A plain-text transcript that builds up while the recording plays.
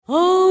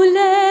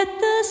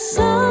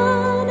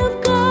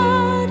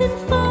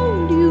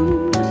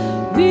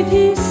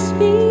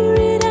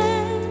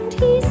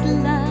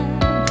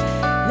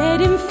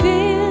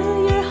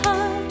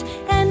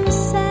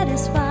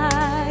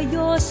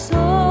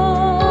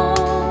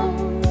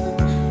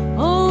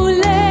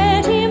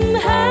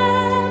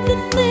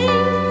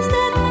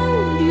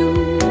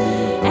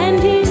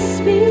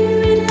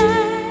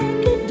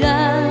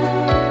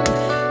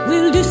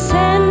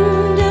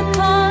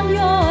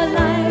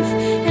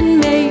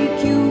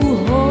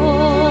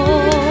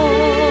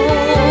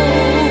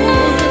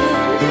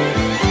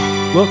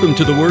Welcome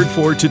to the Word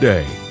for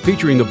Today,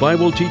 featuring the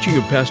Bible teaching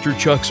of Pastor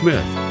Chuck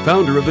Smith,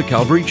 founder of the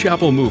Calvary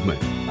Chapel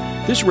Movement.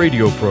 This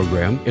radio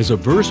program is a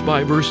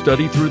verse-by-verse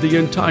study through the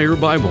entire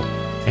Bible.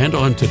 And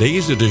on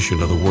today's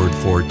edition of the Word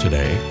for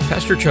Today,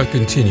 Pastor Chuck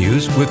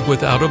continues with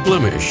Without a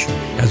Blemish,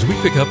 as we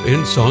pick up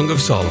in Song of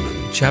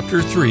Solomon,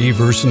 chapter 3,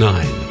 verse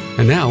 9.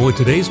 And now, with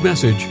today's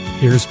message,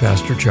 here's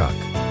Pastor Chuck.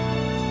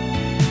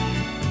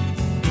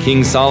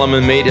 King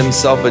Solomon made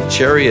himself a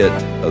chariot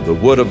of the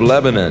wood of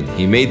Lebanon.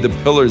 He made the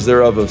pillars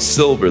thereof of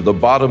silver, the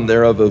bottom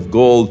thereof of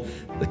gold,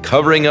 the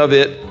covering of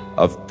it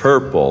of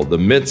purple, the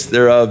midst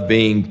thereof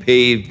being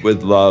paved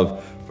with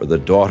love for the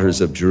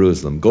daughters of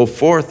Jerusalem. Go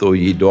forth, O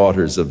ye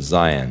daughters of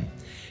Zion.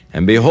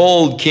 And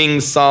behold, King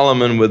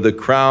Solomon with the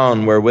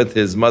crown wherewith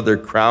his mother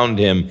crowned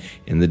him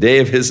in the day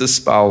of his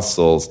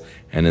espousals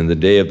and in the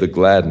day of the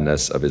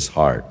gladness of his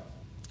heart.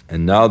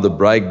 And now the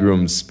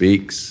bridegroom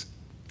speaks.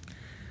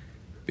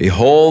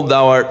 Behold,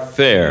 thou art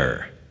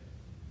fair,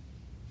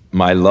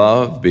 my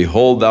love,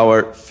 behold, thou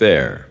art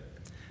fair.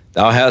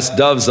 Thou hast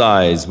dove's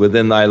eyes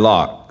within thy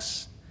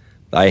locks.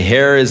 Thy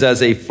hair is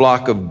as a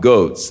flock of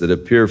goats that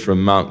appear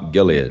from Mount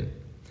Gilead.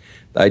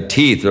 Thy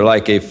teeth are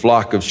like a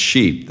flock of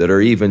sheep that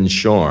are even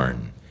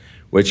shorn,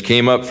 which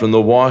came up from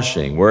the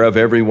washing, whereof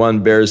every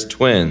one bears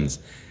twins,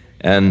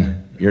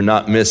 and you're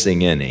not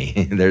missing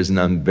any. There's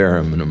none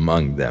barren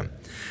among them.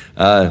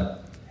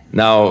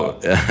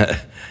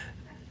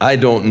 I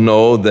don't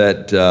know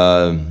that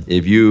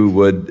if you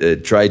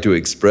would try to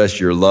express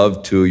your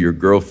love to your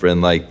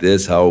girlfriend like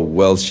this, how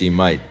well she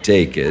might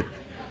take it.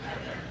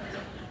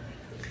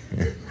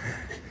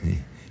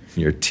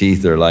 Your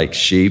teeth are like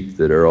sheep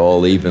that are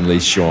all evenly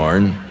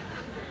shorn,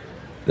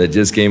 that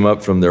just came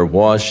up from their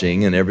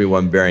washing, and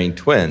everyone bearing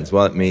twins.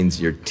 Well, it means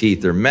your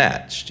teeth are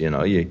matched.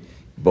 You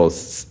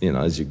both,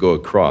 as you go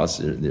across,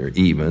 they're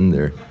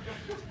even,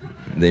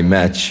 they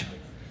match,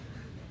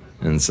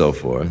 and so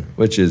forth,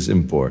 which is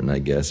important, I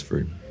guess,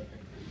 for...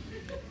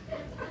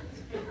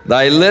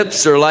 Thy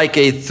lips are like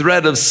a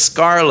thread of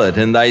scarlet,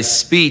 and thy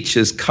speech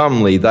is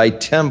comely. Thy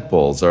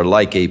temples are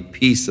like a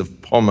piece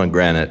of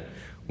pomegranate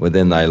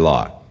within thy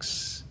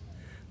locks.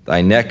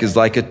 Thy neck is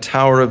like a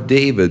tower of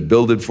David,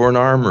 builded for an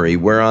armory,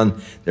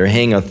 whereon there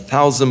hang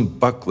 1,000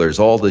 bucklers,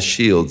 all the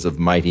shields of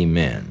mighty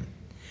men.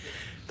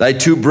 Thy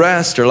two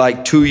breasts are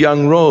like two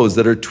young roes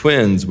that are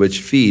twins, which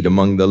feed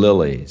among the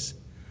lilies.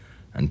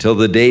 Until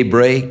the day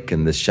break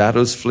and the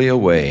shadows flee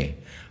away,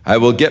 I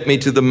will get me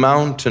to the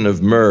mountain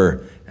of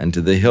myrrh and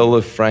to the hill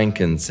of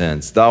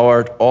frankincense. Thou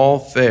art all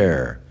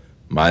fair,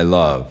 my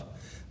love.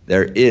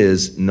 There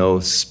is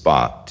no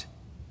spot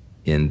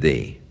in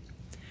thee.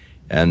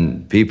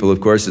 And people,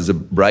 of course, as a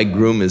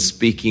bridegroom is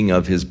speaking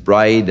of his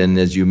bride, and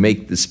as you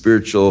make the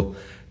spiritual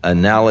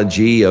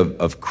analogy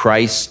of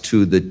Christ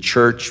to the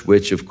church,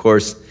 which, of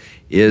course,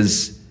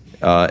 is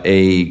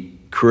a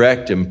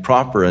correct and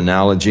proper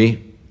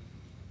analogy,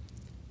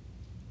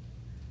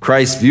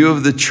 Christ's view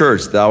of the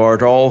church, thou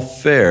art all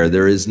fair,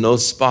 there is no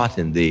spot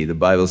in thee. The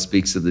Bible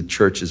speaks of the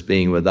church as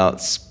being without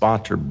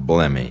spot or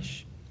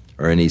blemish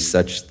or any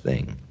such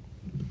thing.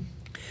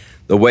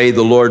 The way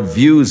the Lord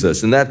views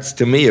us, and that's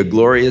to me a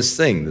glorious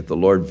thing, that the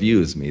Lord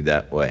views me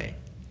that way.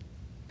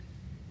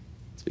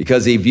 It's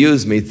because he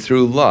views me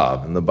through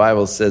love, and the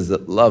Bible says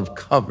that love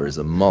covers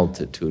a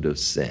multitude of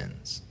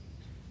sins.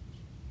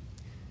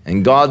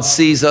 And God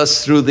sees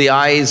us through the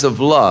eyes of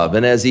love.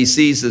 And as he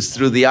sees us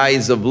through the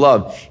eyes of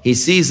love, he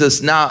sees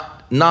us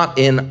not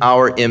in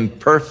our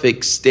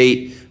imperfect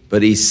state,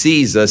 but he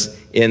sees us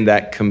in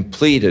that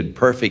completed,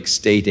 perfect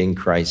state in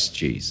Christ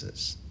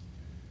Jesus.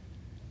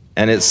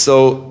 And it's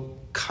so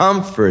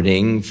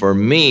comforting for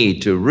me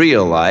to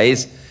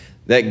realize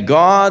that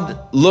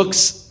God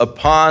looks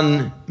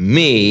upon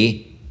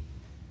me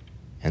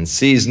and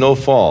sees no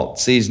fault,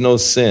 sees no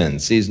sin,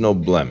 sees no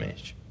blemish.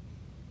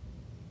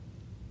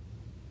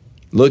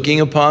 Looking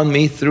upon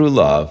me through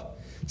love,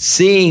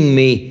 seeing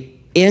me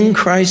in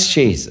Christ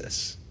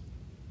Jesus,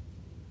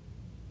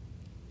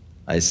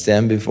 I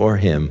stand before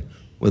him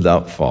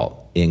without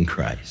fault in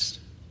Christ.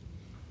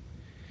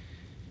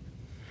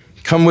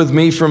 Come with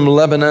me from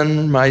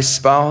Lebanon, my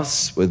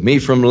spouse, with me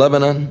from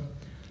Lebanon.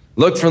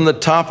 Look from the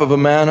top of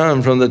Amana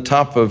and from the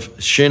top of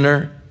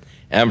Shinar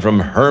and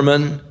from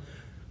Hermon,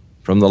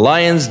 from the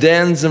lion's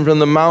dens and from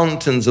the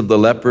mountains of the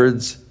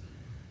leopards.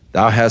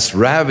 Thou hast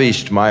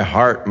ravished my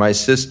heart, my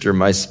sister,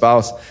 my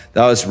spouse.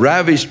 Thou hast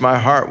ravished my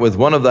heart with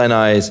one of thine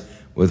eyes,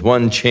 with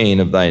one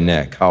chain of thy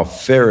neck. How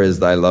fair is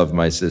thy love,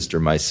 my sister,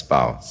 my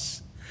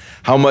spouse.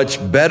 How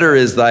much better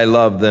is thy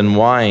love than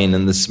wine,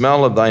 and the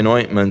smell of thine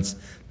ointments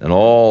than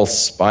all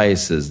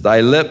spices.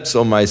 Thy lips,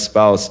 O my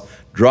spouse,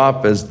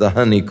 drop as the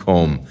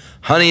honeycomb.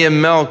 Honey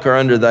and milk are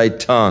under thy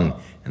tongue,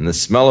 and the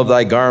smell of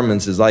thy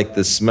garments is like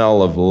the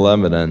smell of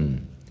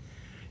Lebanon.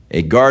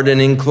 A garden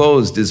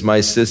enclosed is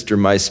my sister,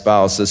 my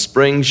spouse, a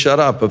spring shut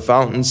up, a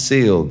fountain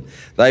sealed.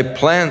 Thy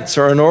plants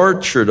are an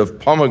orchard of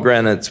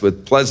pomegranates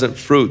with pleasant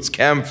fruits,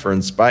 camphor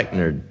and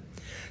spikenard.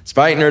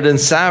 spikenard and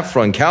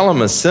saffron,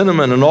 calamus,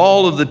 cinnamon, and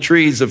all of the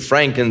trees of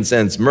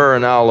frankincense, myrrh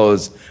and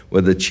aloes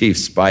were the chief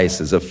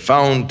spices, a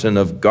fountain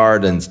of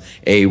gardens,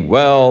 a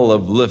well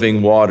of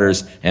living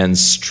waters, and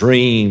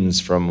streams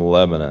from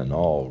Lebanon.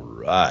 All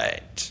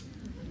right.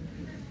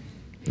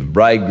 The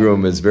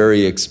bridegroom is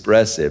very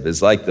expressive.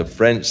 It's like the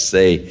French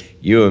say,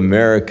 you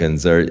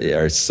Americans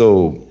are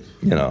so,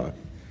 you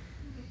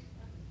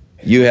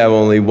have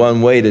only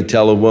one way to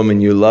tell a woman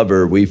you love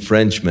her. We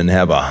Frenchmen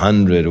have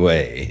 100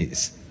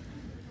 ways.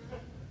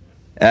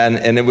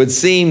 And it would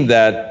seem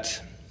that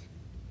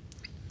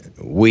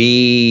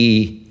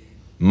we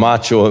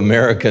macho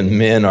American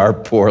men are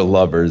poor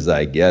lovers,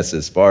 I guess,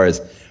 as far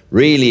as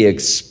really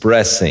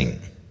expressing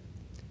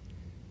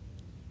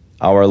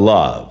our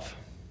love,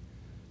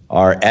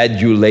 our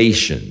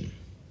adulation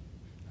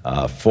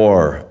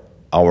for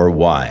our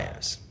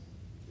wives.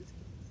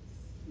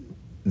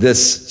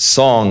 This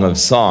Song of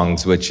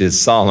Songs, which is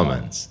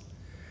Solomon's,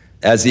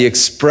 as he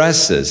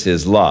expresses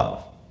his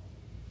love,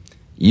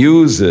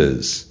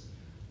 uses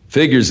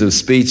figures of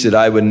speech that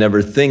I would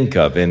never think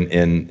of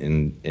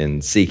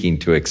in seeking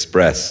to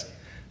express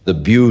the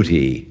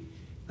beauty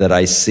that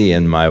I see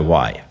in my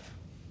wife.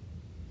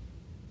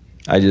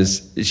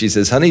 She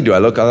says, honey, do I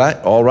look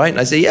all right? And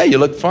I say, yeah, you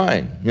look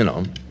fine,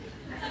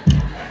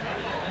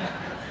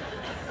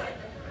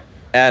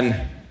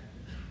 And,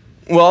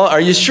 well,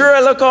 are you sure I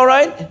look all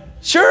right?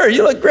 Sure,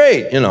 you look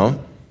great,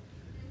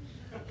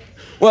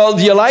 Well,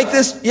 do you like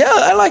this? Yeah,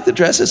 I like the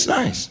dress, it's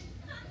nice.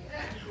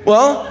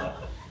 Well,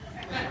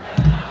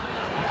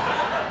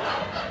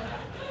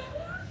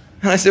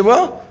 and I said,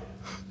 well,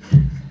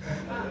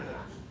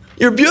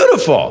 you're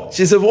beautiful.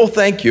 She said, well,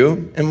 thank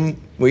you. And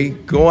we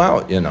go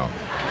out,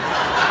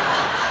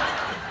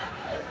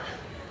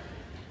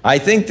 I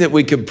think that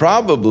we could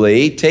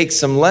probably take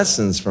some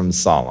lessons from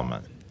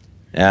Solomon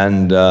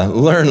and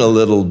learn a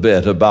little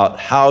bit about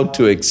how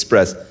to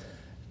express.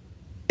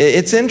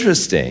 It's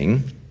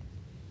interesting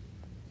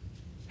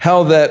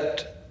how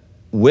that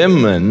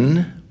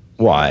women,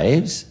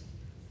 wives,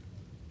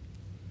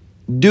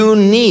 do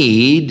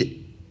need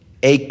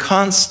a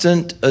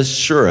constant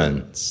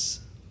assurance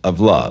of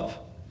love.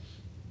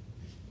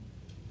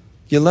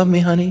 You love me,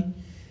 honey?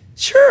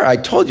 Sure, I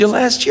told you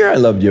last year I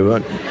loved you.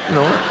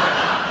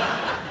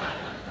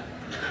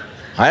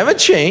 I haven't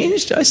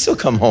changed. I still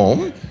come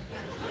home.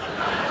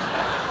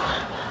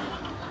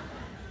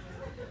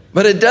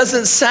 But it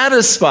doesn't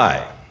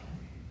satisfy.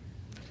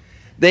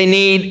 They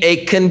need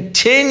a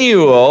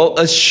continual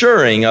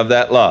assuring of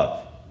that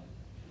love.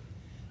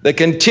 The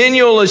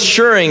continual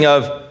assuring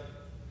of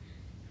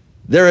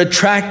their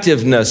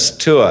attractiveness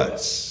to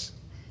us,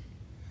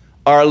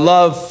 our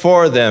love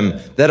for them,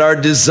 that our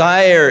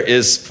desire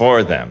is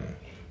for them.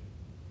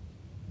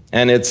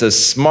 And it's a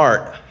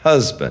smart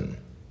husband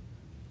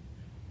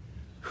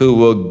who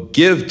will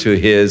give to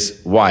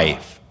his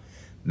wife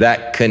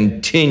that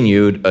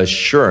continued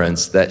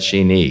assurance that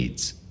she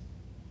needs.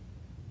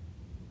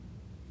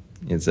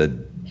 It's a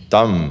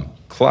dumb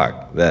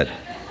cluck that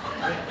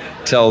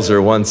tells her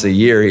once a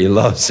year he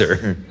loves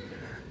her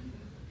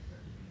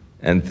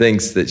and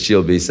thinks that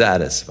she'll be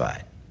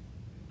satisfied.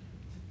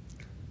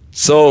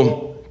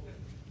 So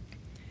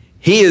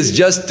he is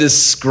just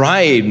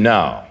described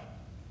now.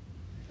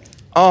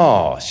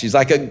 Oh, she's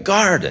like a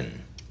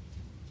garden.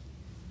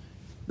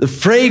 The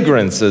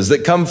fragrances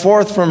that come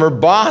forth from her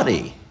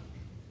body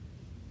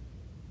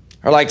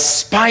are like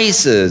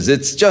spices.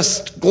 It's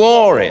just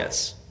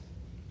glorious.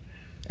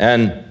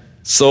 And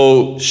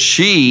so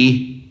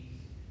she,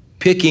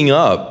 picking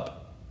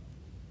up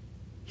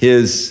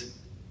his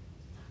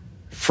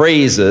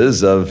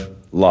phrases of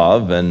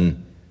love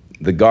and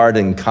the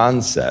garden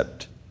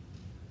concept,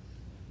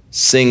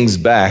 sings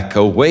back,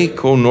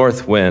 awake, O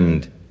north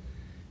wind,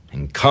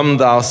 and come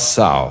thou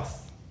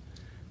south,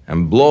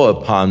 and blow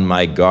upon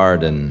my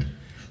garden,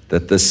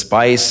 that the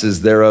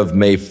spices thereof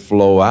may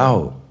flow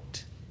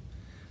out.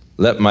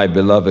 Let my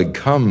beloved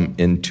come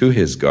into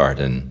his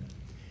garden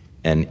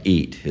and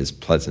eat his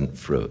pleasant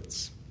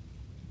fruits.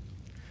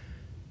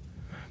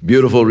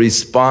 Beautiful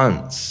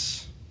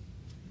response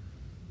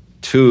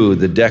to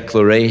the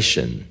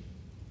declaration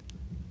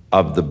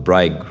of the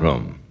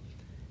bridegroom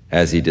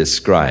as he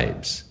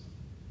describes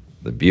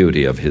the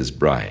beauty of his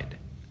bride.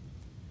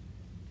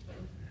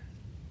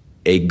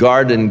 A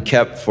garden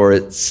kept for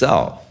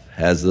itself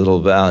has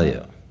little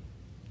value.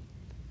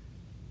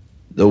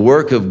 The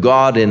work of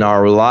God in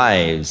our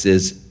lives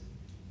is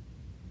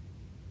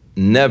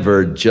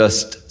never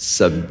just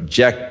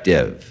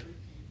subjective.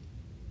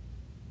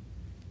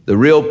 The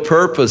real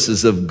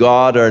purposes of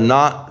God are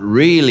not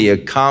really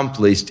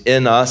accomplished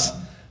in us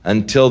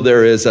until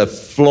there is a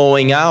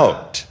flowing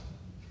out.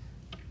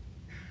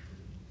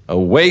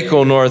 Awake,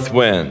 O north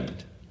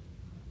wind,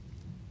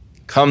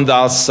 come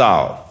thou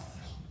south.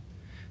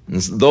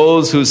 And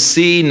those who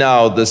see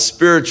now the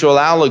spiritual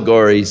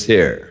allegories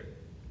here,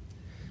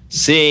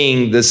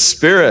 seeing the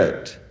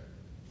Spirit,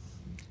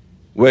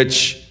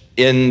 which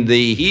in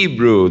the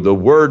Hebrew, the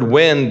word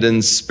wind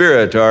and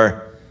spirit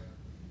are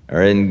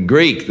Or in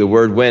Greek, the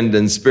word wind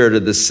and spirit are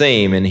the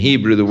same. In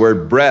Hebrew, the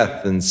word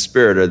breath and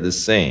spirit are the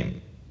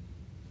same.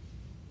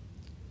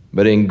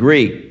 But in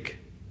Greek,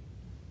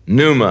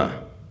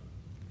 pneuma,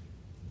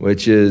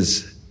 which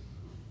is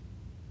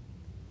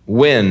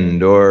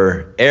wind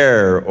or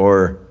air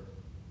or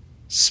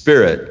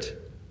spirit,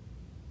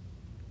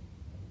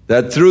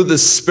 that through the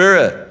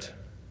Spirit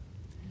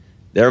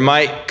there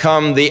might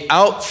come the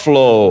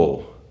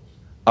outflow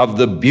of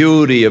the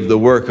beauty of the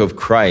work of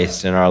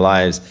Christ in our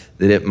lives,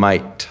 that it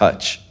might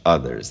touch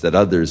others, that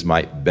others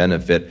might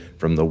benefit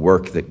from the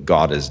work that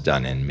God has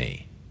done in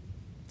me.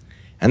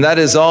 And that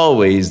is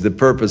always the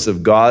purpose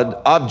of God,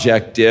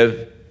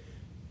 objective,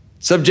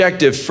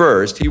 subjective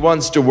first. He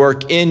wants to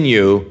work in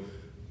you,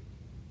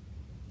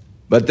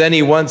 but then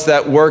he wants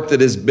that work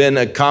that has been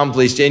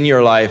accomplished in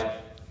your life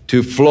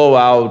to flow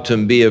out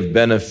and be of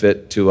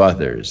benefit to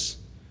others.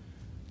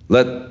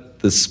 Let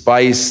the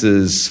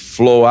spices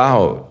flow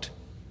out,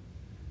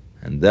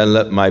 and then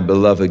let my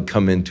beloved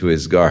come into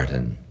his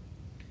garden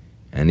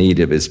and eat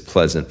of his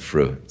pleasant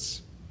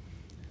fruits.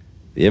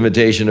 The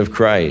invitation of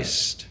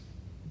Christ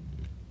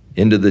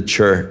into the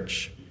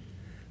church,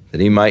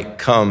 that he might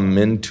come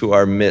into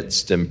our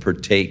midst and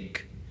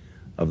partake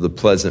of the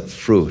pleasant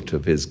fruit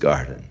of his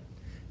garden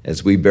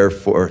as we bear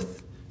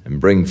forth and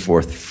bring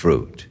forth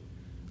fruit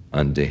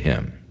unto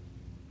him.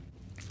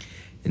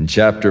 In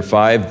chapter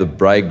 5, the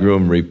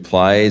bridegroom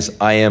replies,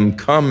 I am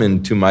come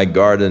into my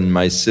garden,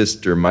 my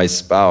sister, my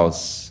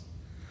spouse.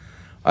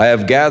 I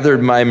have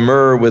gathered my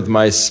myrrh with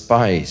my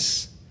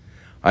spice.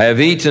 I have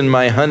eaten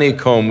my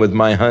honeycomb with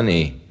my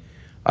honey.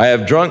 I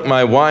have drunk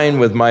my wine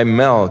with my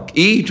milk.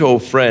 Eat, O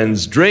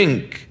friends,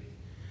 drink.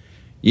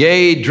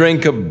 Yea,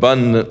 drink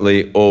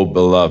abundantly, O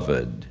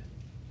beloved.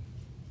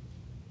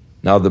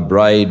 Now the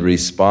bride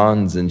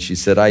responds, and she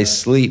said, I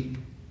sleep,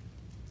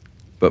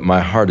 but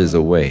my heart is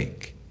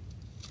awake.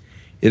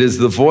 It is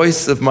the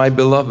voice of my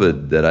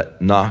beloved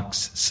that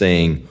knocks,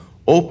 saying,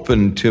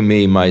 Open to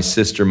me, my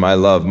sister, my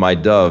love, my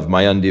dove,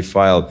 my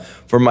undefiled,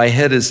 for my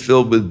head is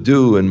filled with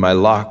dew, and my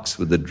locks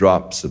with the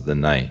drops of the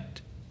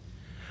night.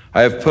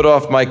 I have put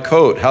off my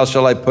coat, how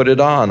shall I put it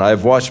on? I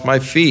have washed my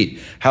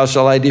feet, how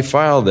shall I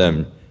defile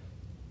them?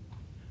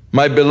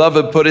 My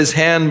beloved put his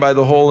hand by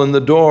the hole in the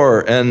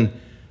door, and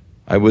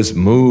I was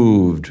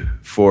moved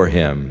for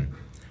him.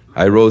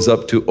 I rose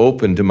up to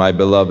open to my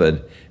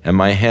beloved, and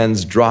my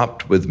hands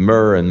dropped with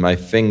myrrh, and my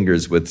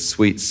fingers with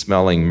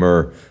sweet-smelling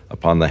myrrh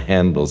upon the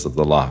handles of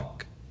the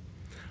lock.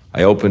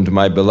 I opened to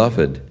my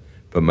beloved,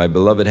 but my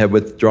beloved had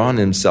withdrawn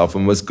himself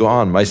and was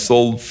gone. My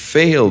soul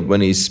failed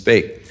when he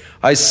spake.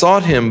 I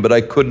sought him, but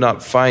I could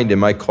not find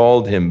him. I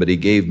called him, but he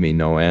gave me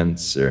no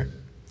answer.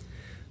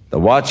 The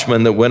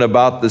watchmen that went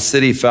about the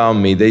city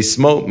found me. They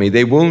smote me.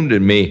 They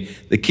wounded me.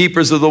 The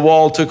keepers of the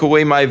wall took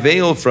away my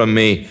veil from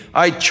me.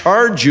 I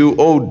charge you,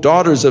 O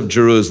daughters of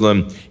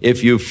Jerusalem,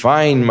 if you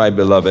find my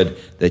beloved,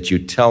 that you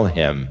tell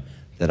him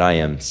that I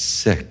am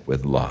sick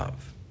with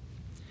love.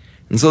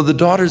 And so the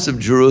daughters of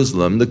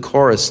Jerusalem, the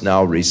chorus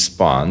now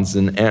responds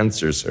and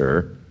answers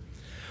her.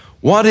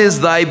 What is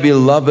thy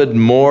beloved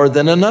more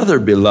than another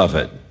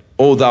beloved,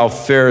 O thou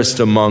fairest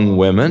among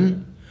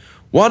women?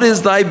 What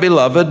is thy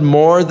beloved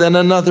more than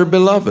another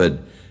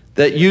beloved,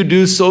 that you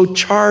do so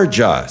charge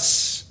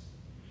us?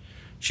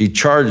 She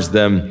charged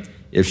them,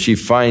 if she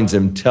finds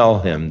him, tell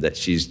him that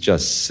she's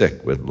just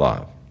sick with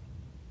love.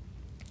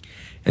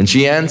 And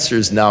she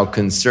answers now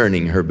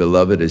concerning her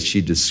beloved as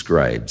she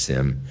describes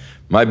him.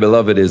 My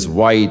beloved is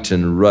white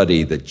and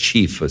ruddy, the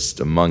chiefest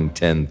among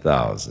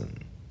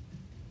 10,000.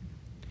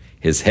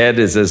 His head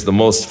is as the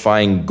most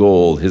fine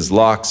gold. His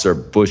locks are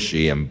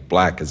bushy and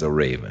black as a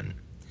raven.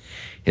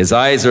 His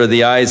eyes are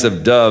the eyes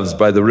of doves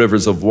by the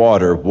rivers of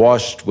water,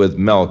 washed with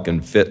milk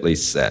and fitly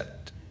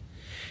set.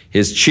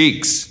 His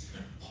cheeks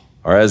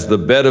are as the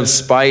bed of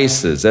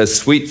spices, as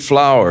sweet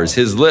flowers.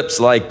 His lips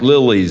like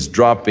lilies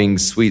dropping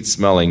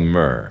sweet-smelling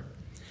myrrh.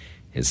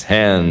 His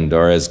hand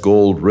are as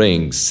gold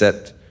rings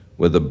set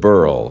with a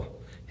beryl.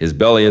 His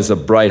belly is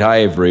of bright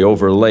ivory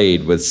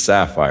overlaid with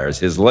sapphires.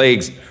 His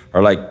legs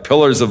are like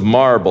pillars of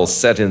marble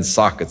set in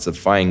sockets of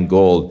fine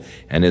gold,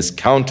 and his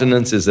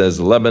countenance is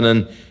as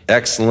Lebanon,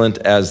 excellent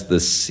as the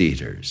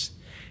cedars.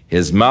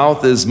 His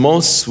mouth is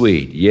most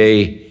sweet,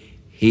 yea,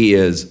 he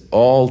is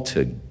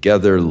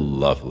altogether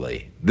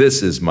lovely.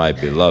 This is my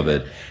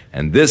beloved,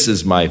 and this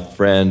is my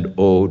friend,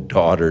 O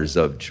daughters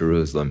of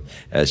Jerusalem,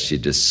 as she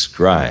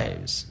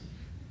describes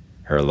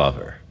her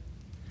lover.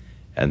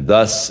 And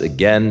thus,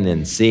 again,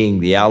 in seeing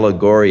the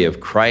allegory of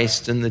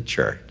Christ in the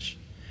church,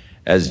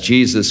 as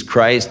Jesus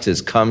Christ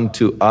has come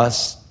to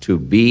us to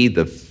be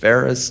the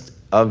fairest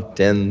of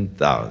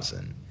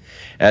 10,000,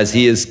 as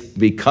he has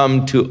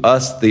become to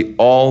us the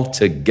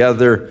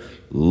altogether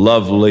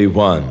lovely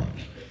one,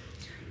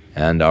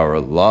 and our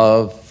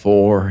love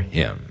for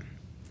him.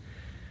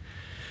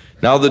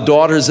 Now the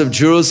daughters of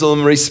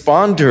Jerusalem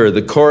respond to her.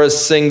 The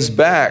chorus sings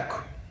back,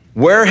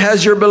 Where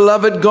has your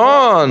beloved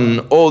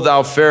gone, O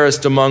thou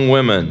fairest among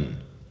women?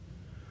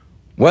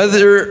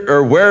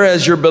 Where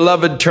has your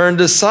beloved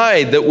turned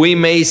aside, that we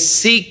may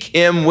seek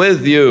him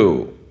with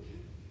you?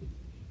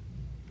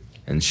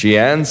 And she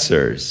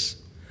answers,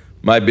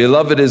 my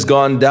beloved is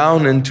gone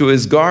down into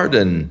his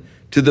garden,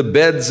 to the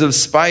beds of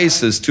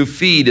spices, to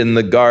feed in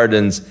the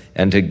gardens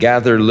and to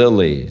gather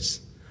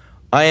lilies.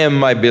 I am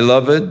my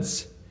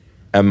beloved's,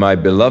 and my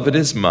beloved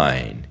is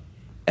mine,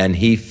 and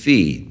he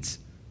feeds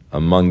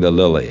among the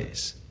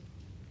lilies.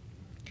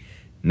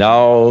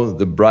 Now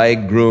the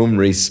bridegroom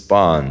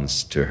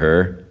responds to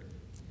her,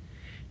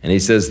 and he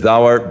says,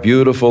 thou art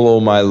beautiful, O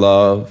my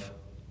love,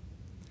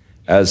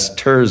 as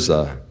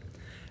Tirzah,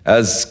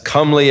 as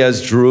comely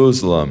as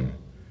Jerusalem,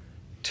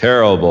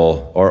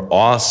 terrible or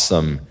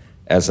awesome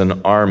as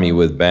an army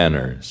with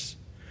banners.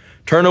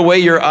 Turn away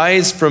your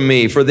eyes from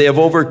me, for they have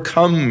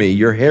overcome me.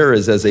 Your hair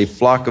is as a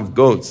flock of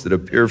goats that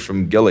appear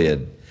from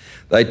Gilead.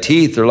 Thy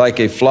teeth are like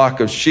a flock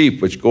of sheep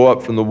which go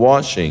up from the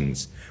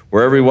washings,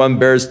 where everyone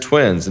bears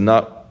twins, and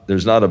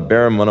there's not a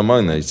barren one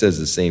among them. He says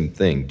the same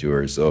thing to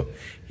her, so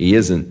he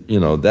isn't,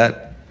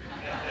 that.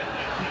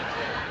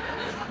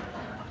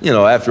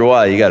 After a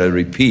while, you got to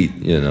repeat,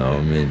 you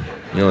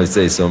only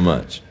say so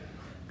much.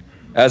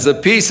 As a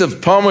piece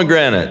of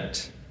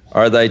pomegranate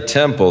are thy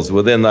temples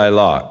within thy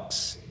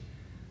locks.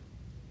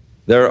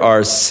 There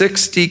are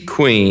 60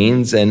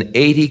 queens and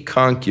 80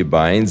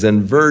 concubines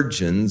and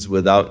virgins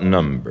without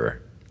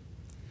number.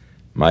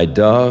 My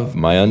dove,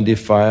 my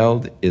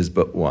undefiled, is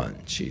but one.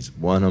 She's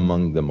one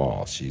among them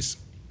all. She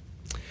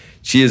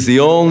is the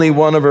only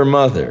one of her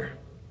mother.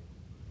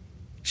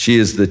 She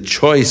is the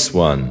choice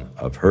one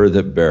of her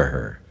that bare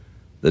her.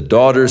 The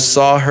daughters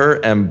saw her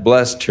and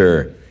blessed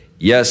her.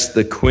 Yes,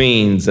 the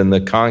queens and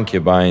the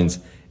concubines,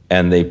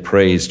 and they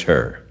praised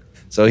her.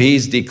 So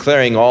he's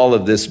declaring all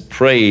of this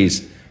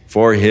praise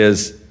for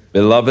his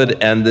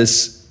beloved, and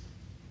this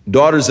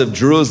daughters of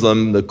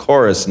Jerusalem, the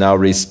chorus now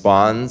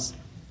responds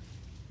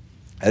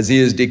as he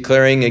is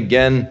declaring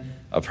again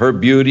of her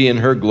beauty and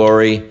her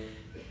glory.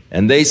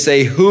 And they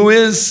say, who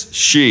is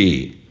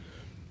she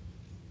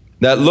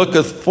that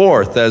looketh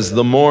forth as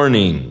the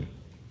morning,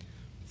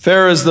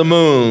 fair as the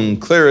moon,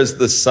 clear as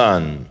the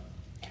sun,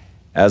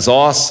 as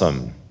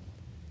awesome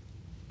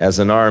as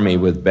an army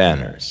with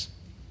banners?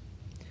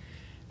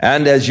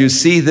 And as you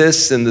see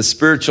this in the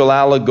spiritual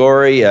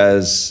allegory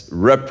as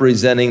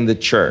representing the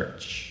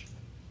church,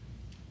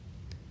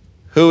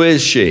 who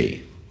is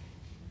she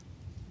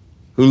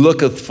who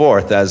looketh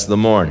forth as the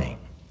morning?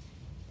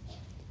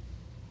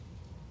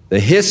 The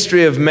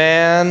history of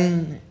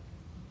man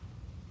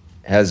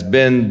has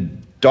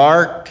been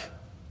dark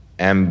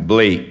and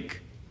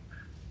bleak.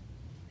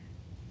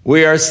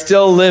 We are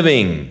still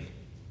living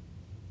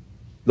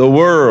the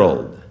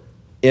world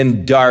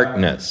in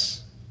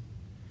darkness.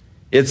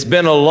 It's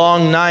been a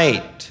long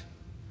night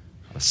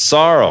of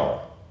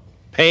sorrow,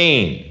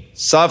 pain,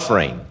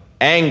 suffering,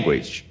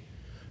 anguish,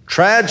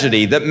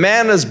 tragedy that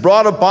man has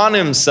brought upon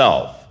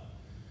himself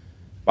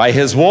by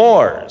his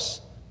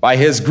wars, by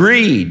his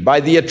greed,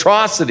 by the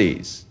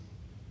atrocities,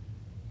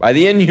 by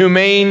the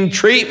inhumane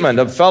treatment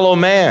of fellow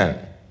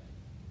man,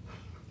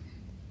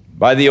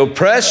 by the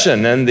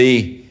oppression and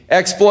the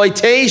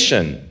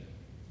exploitation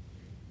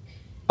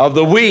of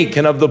the weak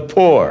and of the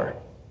poor.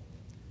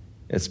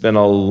 It's been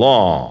a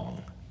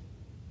long,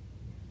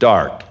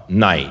 dark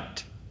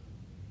night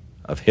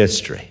of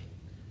history.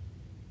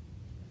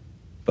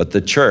 But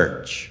the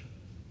church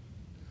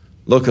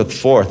looketh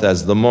forth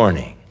as the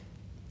morning.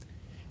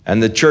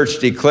 And the church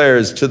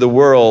declares to the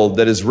world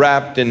that is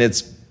wrapped in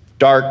its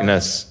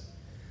darkness,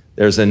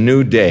 there's a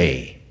new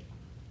day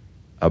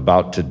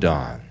about to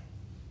dawn.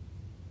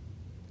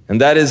 And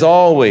that is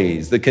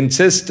always the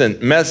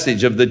consistent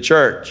message of the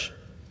church.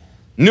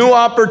 New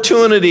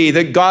opportunity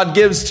that God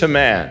gives to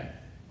man.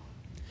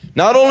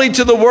 Not only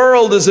to the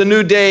world is a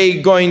new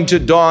day going to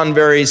dawn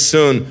very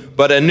soon,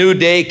 but a new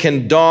day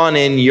can dawn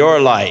in your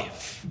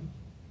life.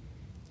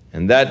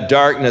 And that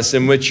darkness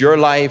in which your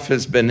life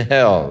has been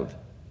held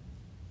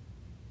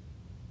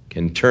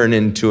can turn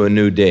into a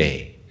new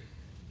day.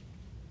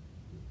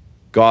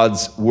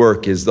 God's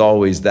work is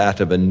always that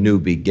of a new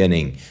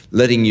beginning,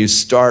 letting you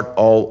start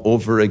all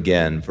over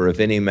again. For if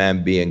any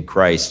man be in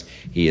Christ,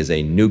 he is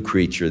a new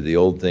creature. The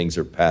old things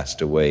are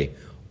passed away,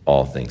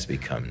 all things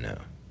become new.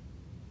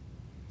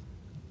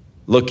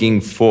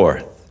 Looking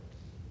forth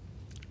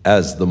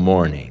as the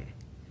morning,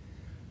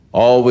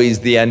 always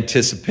the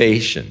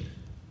anticipation,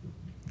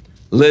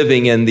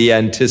 living in the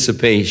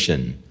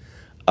anticipation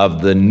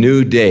of the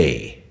new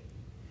day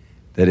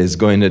that is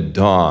going to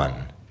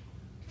dawn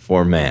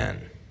for man.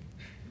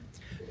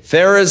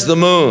 Fair as the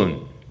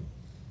moon.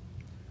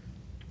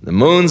 The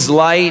moon's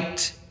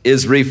light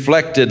is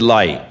reflected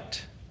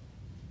light.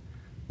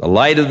 The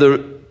light of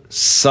the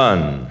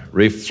sun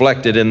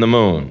reflected in the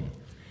moon.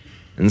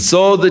 And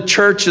so the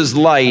church's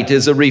light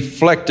is a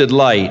reflected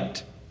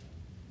light.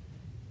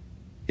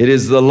 It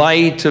is the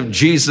light of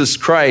Jesus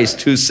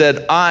Christ, who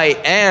said, I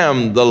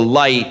am the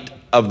light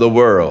of the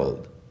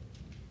world.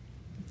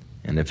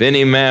 And if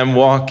any man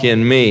walk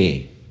in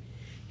me,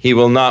 he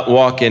will not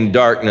walk in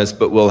darkness,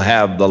 but will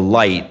have the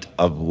light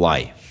of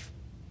life.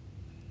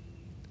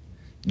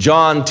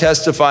 John,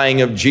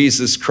 testifying of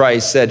Jesus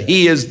Christ, said,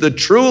 he is the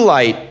true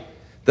light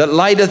that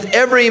lighteth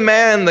every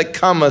man that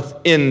cometh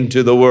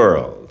into the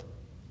world.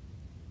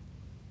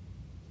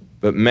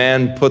 But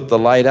man put the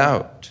light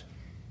out.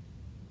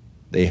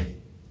 They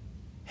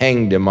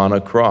hanged him on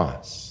a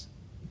cross.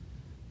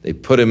 They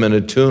put him in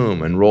a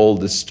tomb and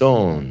rolled a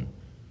stone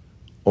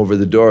over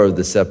the door of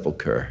the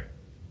sepulchre.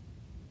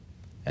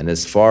 And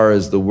as far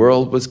as the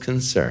world was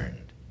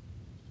concerned,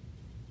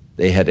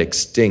 they had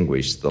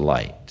extinguished the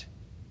light.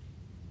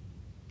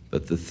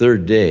 But the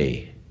third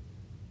day,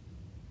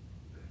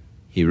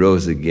 he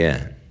rose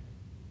again,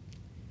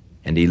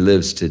 and he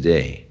lives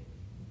today.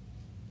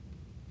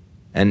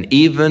 And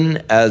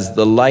even as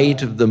the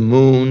light of the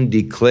moon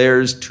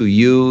declares to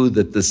you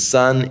that the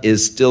sun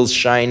is still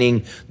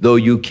shining, though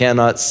you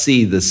cannot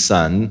see the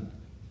sun,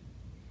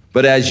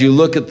 but as you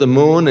look at the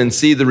moon and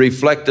see the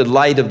reflected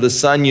light of the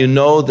sun, you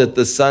know that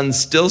the sun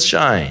still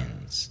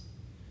shines.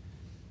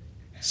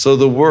 So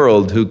the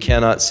world who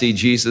cannot see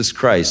Jesus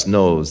Christ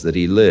knows that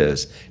he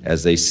lives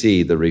as they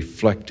see the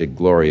reflected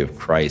glory of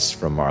Christ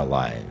from our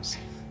lives,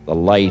 the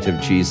light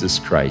of Jesus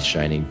Christ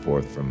shining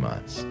forth from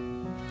us.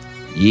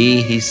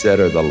 Ye, he said,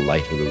 are the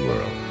light of the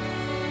world.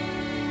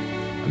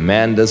 A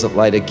man doesn't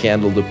light a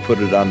candle to put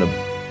it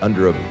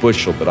under a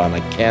bushel, but on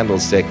a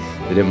candlestick,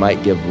 that it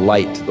might give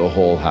light to the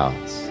whole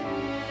house.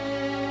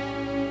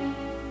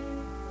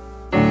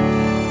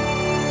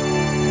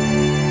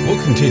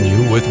 We'll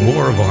continue with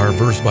more of our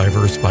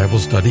verse-by-verse Bible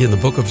study in the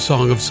book of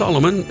Song of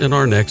Solomon in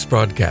our next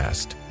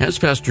broadcast, as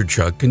Pastor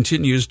Chuck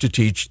continues to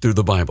teach through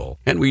the Bible,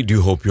 and we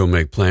do hope you'll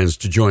make plans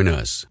to join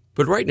us.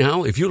 But right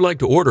now, if you'd like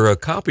to order a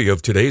copy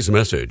of today's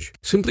message,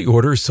 simply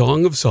order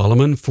Song of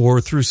Solomon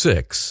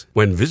 4-6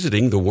 when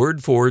visiting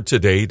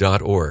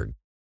thewordfortoday.org.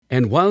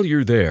 And while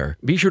you're there,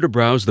 be sure to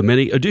browse the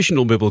many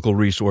additional biblical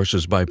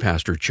resources by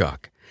Pastor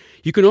Chuck.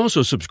 You can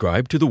also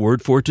subscribe to the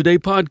Word for Today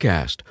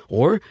podcast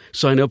or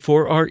sign up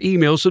for our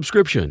email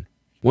subscription.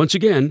 Once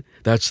again,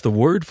 that's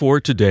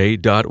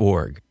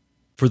thewordfortoday.org.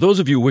 For those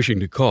of you wishing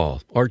to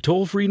call, our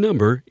toll-free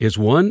number is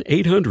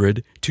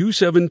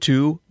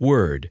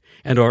 1-800-272-WORD,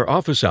 and our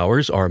office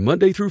hours are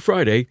Monday through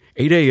Friday,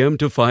 8 a.m.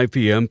 to 5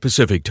 p.m.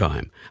 Pacific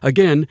Time.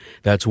 Again,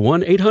 that's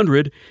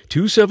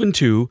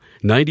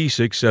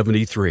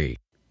 1-800-272-9673.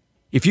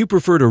 If you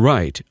prefer to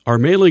write, our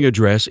mailing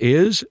address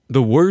is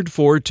The Word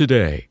for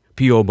Today,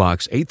 P.O.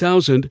 Box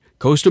 8000,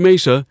 Costa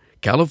Mesa,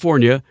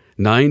 California,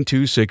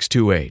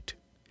 92628.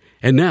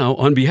 And now,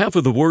 on behalf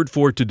of the Word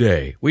for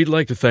Today, we'd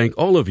like to thank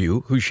all of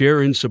you who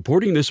share in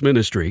supporting this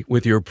ministry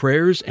with your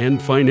prayers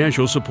and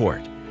financial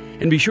support.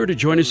 And be sure to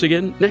join us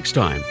again next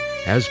time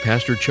as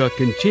Pastor Chuck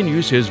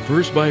continues his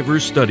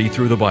verse-by-verse study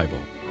through the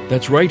Bible.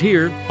 That's right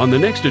here on the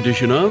next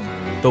edition of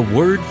The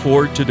Word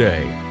for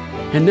Today.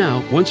 And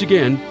now, once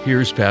again,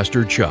 here's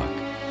Pastor Chuck.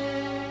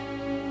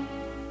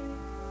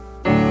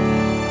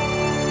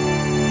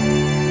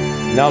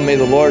 Now may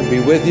the Lord be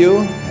with you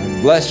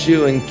and bless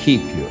you and keep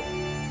you.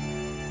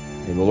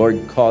 May the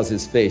Lord cause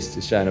his face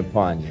to shine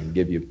upon you and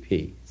give you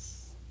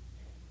peace.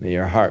 May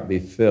your heart be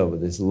filled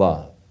with his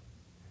love.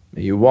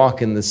 May you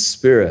walk in the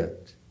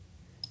Spirit.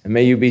 And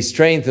may you be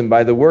strengthened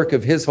by the work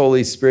of his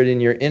Holy Spirit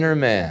in your inner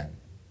man.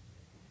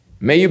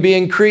 May you be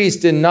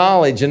increased in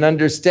knowledge and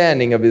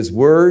understanding of his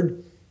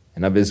word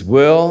and of his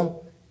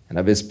will and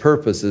of his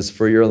purposes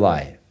for your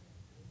life,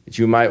 that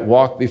you might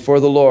walk before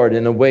the Lord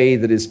in a way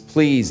that is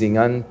pleasing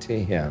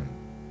unto him.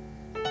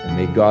 And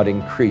may God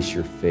increase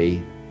your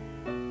faith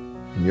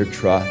and your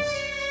trust.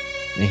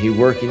 May he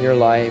work in your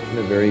life in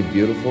a very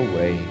beautiful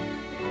way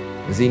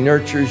as he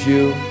nurtures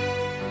you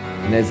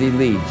and as he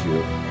leads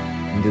you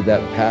into that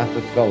path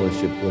of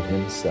fellowship with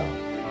himself.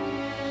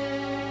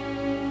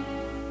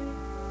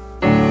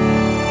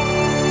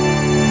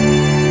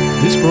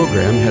 This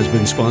program has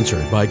been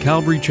sponsored by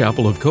Calvary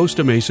Chapel of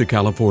Costa Mesa,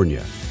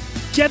 California.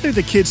 Gather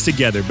the kids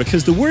together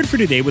because the Word for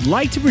Today would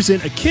like to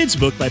present a kids'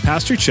 book by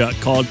Pastor Chuck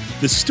called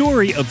The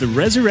Story of the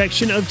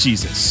Resurrection of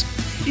Jesus.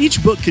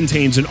 Each book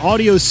contains an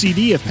audio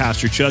CD of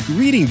Pastor Chuck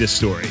reading this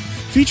story,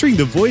 featuring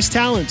the voice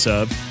talents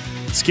of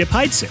Skip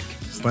Heidsieck.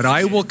 But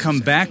I will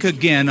come back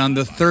again on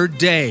the third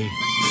day.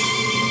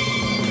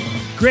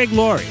 Greg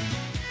Laurie.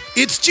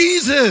 It's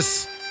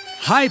Jesus!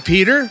 Hi,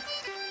 Peter.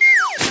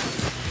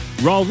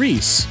 Raul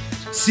Reese.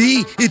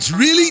 See, it's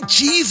really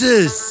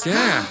Jesus!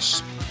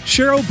 Gasp!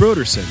 Cheryl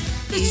Broderson.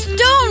 The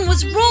stone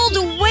was rolled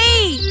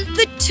away!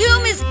 The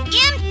tomb is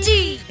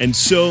empty! And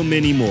so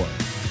many more.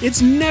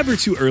 It's never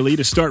too early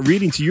to start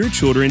reading to your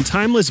children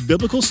timeless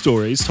biblical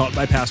stories taught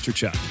by Pastor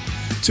Chuck.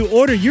 To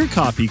order your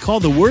copy, call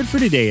the Word for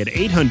Today at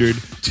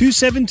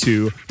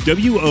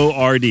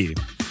 800-272-WORD.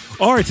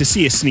 Or to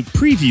see a sneak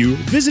preview,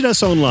 visit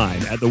us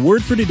online at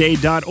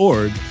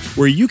thewordfortoday.org,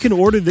 where you can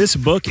order this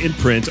book in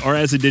print or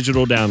as a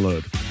digital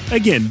download.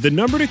 Again, the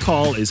number to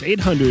call is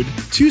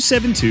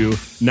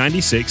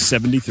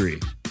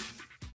 800-272-9673.